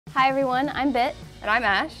Hi everyone, I'm Bit. And I'm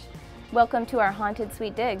Ash. Welcome to our haunted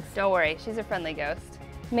sweet digs. Don't worry, she's a friendly ghost.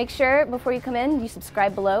 Make sure before you come in, you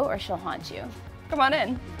subscribe below or she'll haunt you. Come on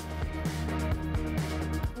in.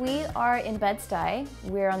 We are in Bed-Stuy.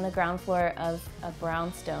 We're on the ground floor of a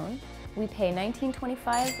brownstone. We pay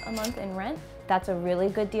 $19.25 a month in rent. That's a really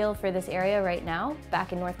good deal for this area right now.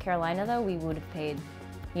 Back in North Carolina though, we would have paid,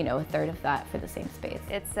 you know, a third of that for the same space.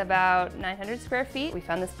 It's about 900 square feet. We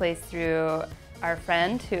found this place through our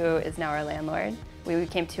friend who is now our landlord. We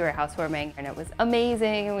came to her housewarming and it was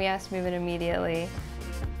amazing and we asked to move in immediately.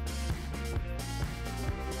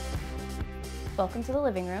 Welcome to the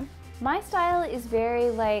living room. My style is very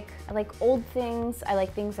I like old things. I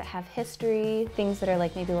like things that have history, things that are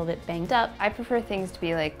like maybe a little bit banged up. I prefer things to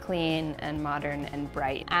be like clean and modern and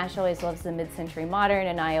bright. Ash always loves the mid-century modern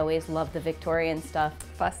and I always love the Victorian stuff.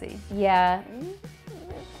 Fussy. Yeah.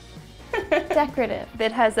 Decorative.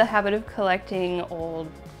 Bit has a habit of collecting old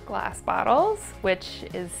glass bottles, which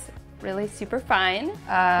is really super fine,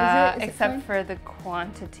 except for the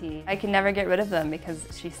quantity. I can never get rid of them because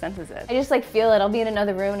she senses it. I just like feel it. I'll be in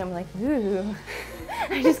another room and I'm like, ooh.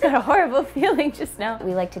 I just got a horrible feeling just now.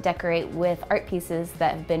 We like to decorate with art pieces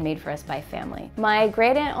that have been made for us by family. My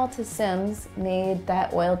great aunt Alta Sims made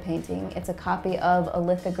that oil painting. It's a copy of a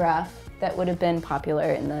lithograph that would have been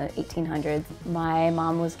popular in the 1800s. My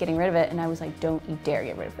mom was getting rid of it and I was like, don't you dare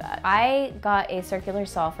get rid of that. I got a circular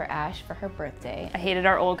saw for Ash for her birthday. I hated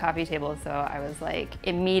our old coffee table, so I was like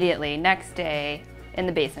immediately next day in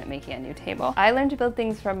the basement making a new table. I learned to build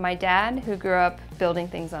things from my dad who grew up building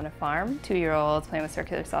things on a farm. 2-year-olds playing with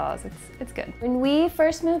circular saws, it's good. When we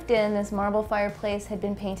first moved in, this marble fireplace had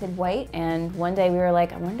been painted white and one day we were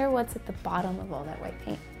like, I wonder what's at the bottom of all that white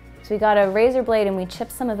paint. So we got a razor blade and we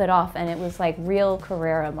chipped some of it off and it was like real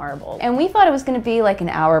Carrara marble. And we thought it was gonna be like an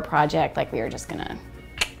hour project, like we were just gonna,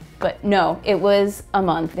 but no, it was a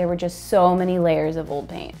month. There were just so many layers of old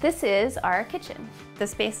paint. This is our kitchen. The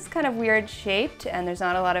space is kind of weird shaped and there's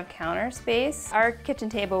not a lot of counter space. Our kitchen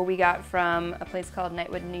table we got from a place called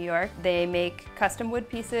Knightwood, New York. They make custom wood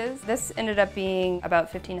pieces. This ended up being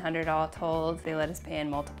about $1,500 all told. They let us pay in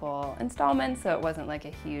multiple installments, so it wasn't like a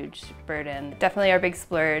huge burden. Definitely our big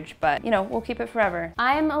splurge, but you know, we'll keep it forever.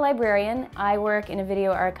 I'm a librarian. I work in a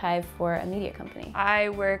video archive for a media company. I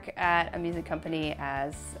work at a music company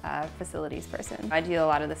as a facilities person. I do a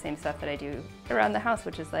lot of the same stuff that I do around the house,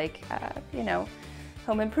 which is like, you know,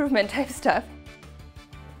 home improvement type stuff.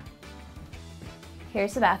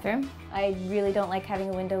 Here's the bathroom. I really don't like having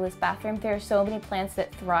a windowless bathroom. There are so many plants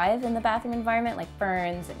that thrive in the bathroom environment, like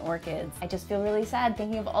ferns and orchids. I just feel really sad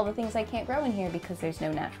thinking of all the things I can't grow in here because there's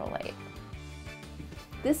no natural light.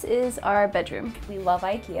 This is our bedroom. We love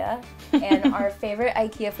IKEA, and our favorite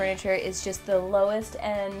IKEA furniture is just the lowest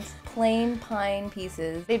end plain pine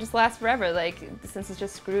pieces. They just last forever. Like, since it's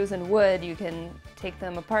just screws and wood, you can take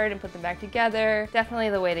them apart and put them back together.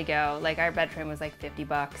 Definitely the way to go. Like, our bed frame was like 50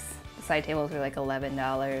 bucks. The side tables were like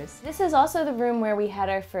 $11. This is also the room where we had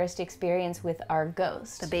our first experience with our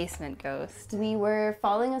ghost. The basement ghost. We were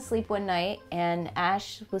falling asleep one night, and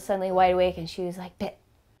Ash was suddenly wide awake, and she was like, Bit,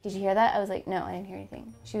 did you hear that? I was like, no, I didn't hear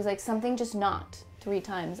anything. She was like, something just knocked 3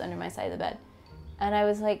 times under my side of the bed. And I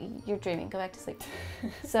was like, you're dreaming, go back to sleep.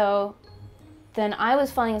 So then I was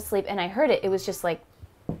falling asleep and I heard it. It was just like,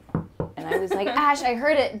 and I was like, Ash, I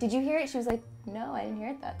heard it. Did you hear it? She was like, no, I didn't hear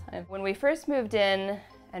it that time. When we first moved in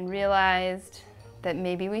and realized that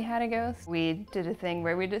maybe we had a ghost, we did a thing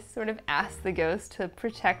where we just sort of asked the ghost to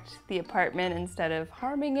protect the apartment instead of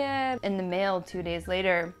harming it. In the mail 2 days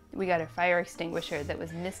later, we got a fire extinguisher that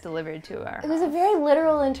was misdelivered to our house. It was a very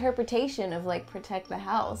literal interpretation of like protect the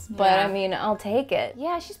house, but yeah. I mean, I'll take it.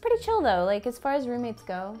 Yeah, she's pretty chill though. Like as far as roommates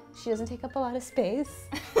go, she doesn't take up a lot of space.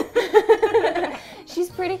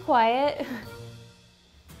 She's pretty quiet.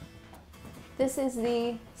 This is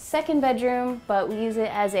the second bedroom, but we use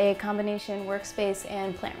it as a combination workspace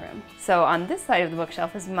and plant room. So on this side of the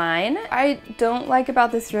bookshelf is mine. I don't like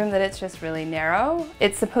about this room that it's just really narrow.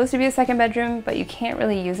 It's supposed to be a second bedroom, but you can't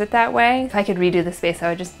really use it that way. If I could redo the space, I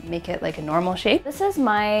would just make it like a normal shape. This is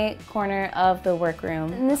my corner of the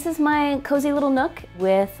workroom. And this is my cozy little nook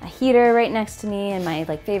with a heater right next to me and my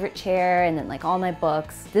like favorite chair and then like all my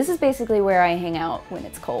books. This is basically where I hang out when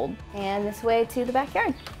it's cold. And this way to the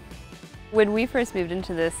backyard. When we first moved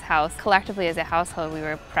into this house, collectively as a household, we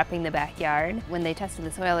were prepping the backyard. When they tested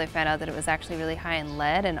the soil, they found out that it was actually really high in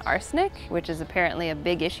lead and arsenic, which is apparently a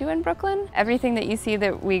big issue in Brooklyn. Everything that you see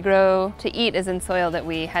that we grow to eat is in soil that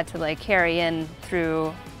we had to like carry in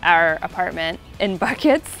through our apartment in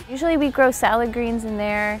buckets. Usually we grow salad greens in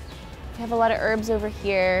there. We have a lot of herbs over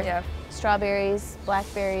here. Yeah. Strawberries,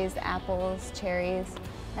 blackberries, apples, cherries.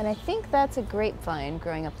 And I think that's a grapevine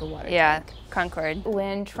growing up the water Yeah, tank. Concord.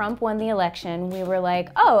 When Trump won the election, we were like,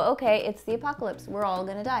 oh, okay, it's the apocalypse. We're all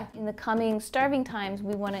gonna die. In the coming starving times,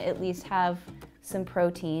 we wanna at least have some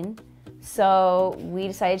protein. So we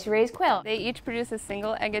decided to raise quail. They each produce a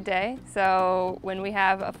single egg a day. So when we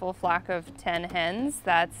have a full flock of 10 hens,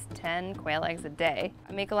 that's 10 quail eggs a day.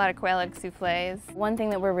 I make a lot of quail egg souffles. One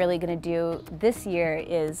thing that we're really gonna do this year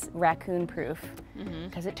is raccoon proof.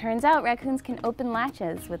 Because it turns out raccoons can open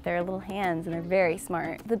latches with their little hands and they're very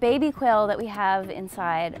smart. The baby quail that we have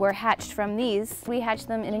inside were hatched from these. We hatched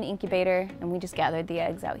them in an incubator and we just gathered the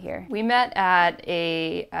eggs out here. We met at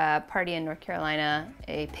a party in North Carolina,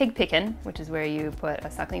 a pig pickin', which is where you put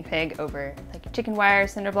a suckling pig over like a chicken wire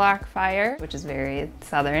cinder block fire, which is very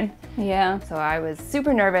southern. Yeah. So I was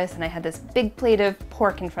super nervous and I had this big plate of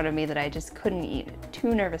pork in front of me that I just couldn't eat.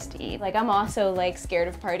 Too nervous to eat. Like I'm also like scared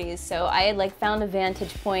of parties, so I had like found a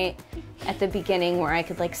vantage point at the beginning where I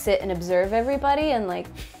could like sit and observe everybody and like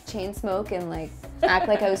chain smoke and like act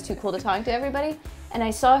like I was too cool to talk to everybody. And I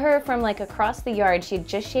saw her from like across the yard. She had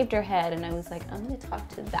just shaved her head and I was like, I'm gonna talk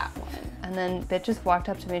to that one. And then Bit just walked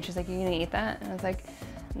up to me and she's like, you gonna eat that? And I was like,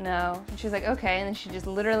 no. And she was like, okay. And then she just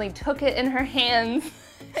literally took it in her hands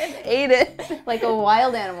and ate it. Like a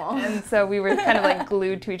wild animal. And so we were kind of like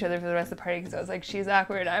glued to each other for the rest of the party because I was like, she's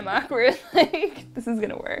awkward, I'm awkward. Like, this is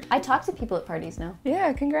gonna work. I talk to people at parties now.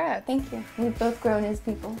 Yeah, congrats. Thank you. We've both grown as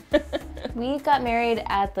people. We got married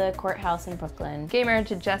at the courthouse in Brooklyn. Gay marriage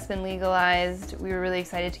had just been legalized. We were really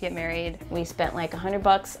excited to get married. We spent like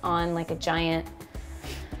 $100 on like a giant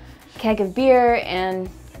keg of beer and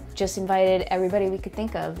just invited everybody we could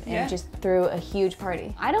think of and just threw a huge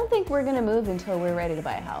party. I don't think we're gonna move until we're ready to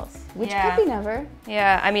buy a house, which could be never.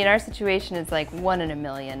 Yeah, I mean, our situation is like 1 in a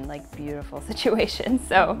million, like beautiful situation,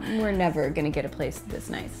 so. We're never gonna get a place this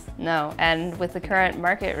nice. No, and with the current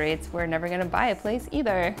market rates, we're never gonna buy a place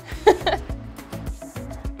either.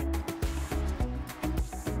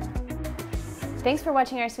 Thanks for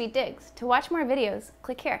watching our sweet digs. To watch more videos,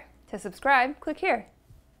 click here. To subscribe, click here.